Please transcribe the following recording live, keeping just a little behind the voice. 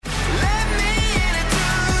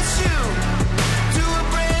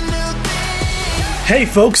Hey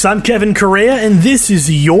folks, I'm Kevin Correa, and this is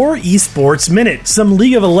your Esports Minute. Some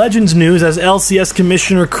League of Legends news as LCS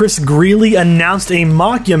Commissioner Chris Greeley announced a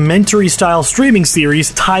mockumentary-style streaming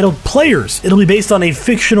series titled Players. It'll be based on a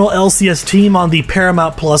fictional LCS team on the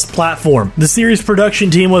Paramount Plus platform. The series production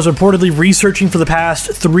team was reportedly researching for the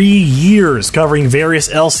past 3 years, covering various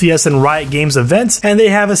LCS and Riot Games events, and they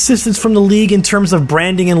have assistance from the league in terms of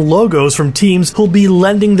branding and logos from teams who'll be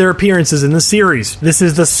lending their appearances in the series. This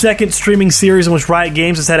is the second streaming series in which Riot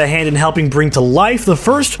Games has had a hand in helping bring to life. The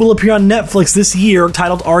first will appear on Netflix this year,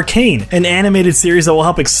 titled Arcane, an animated series that will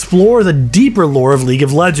help explore the deeper lore of League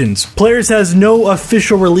of Legends. Players has no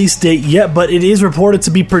official release date yet, but it is reported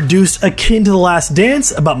to be produced akin to The Last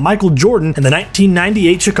Dance about Michael Jordan and the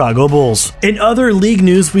 1998 Chicago Bulls. In other league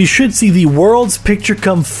news, we should see the world's picture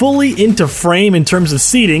come fully into frame in terms of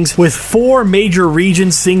seedings, with 4 major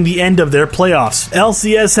regions seeing the end of their playoffs.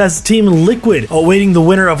 LCS has Team Liquid awaiting the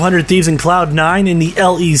winner of 100 Thieves and Cloud9, in the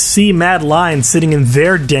LEC, Mad Lions sitting in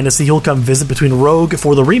their den to see who'll come visit between Rogue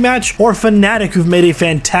for the rematch or Fnatic, who've made a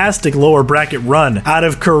fantastic lower bracket run. Out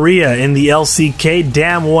of Korea in the LCK,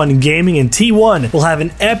 Damwon Gaming and T1 will have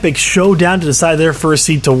an epic showdown to decide their first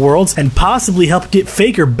seed to Worlds and possibly help get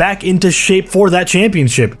Faker back into shape for that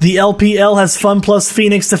championship. The LPL has FunPlus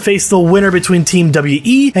Phoenix to face the winner between Team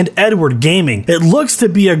WE and Edward Gaming. It looks to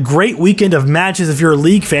be a great weekend of matches if you're a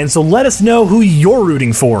League fan, so let us know who you're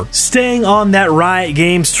rooting for. Staying on that Riot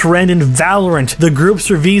Games trend in Valorant, the groups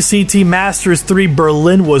for VCT Masters 3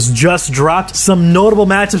 Berlin was just dropped. Some notable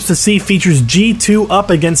matchups to see features G2 up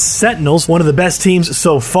against Sentinels, one of the best teams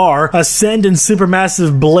so far. Ascend and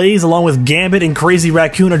Supermassive Blaze along with Gambit and Crazy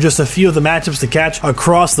Raccoon are just a few of the matchups to catch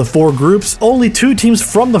across the 4 groups. Only 2 teams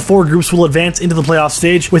from the 4 groups will advance into the playoff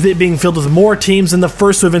stage, with it being filled with more teams than the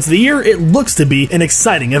first 2 events of the year. It looks to be an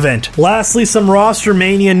exciting event. Lastly, some roster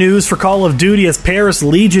mania news for Call of Duty as Paris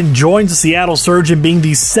Legion joins the Seattle Surge in being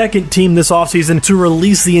the second team this offseason to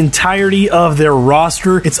release the entirety of their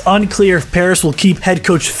roster. It's unclear if Paris will keep head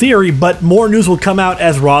coach Theory, but more news will come out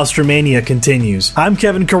as roster mania continues. I'm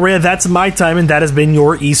Kevin Correa, that's my time, and that has been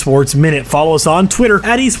your Esports Minute. Follow us on Twitter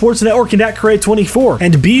at Esports Network and at Correa24,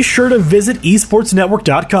 and be sure to visit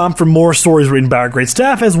esportsnetwork.com for more stories written by our great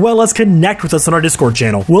staff, as well as connect with us on our Discord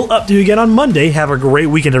channel. We'll update you again on Monday. Have a great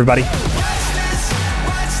weekend, everybody.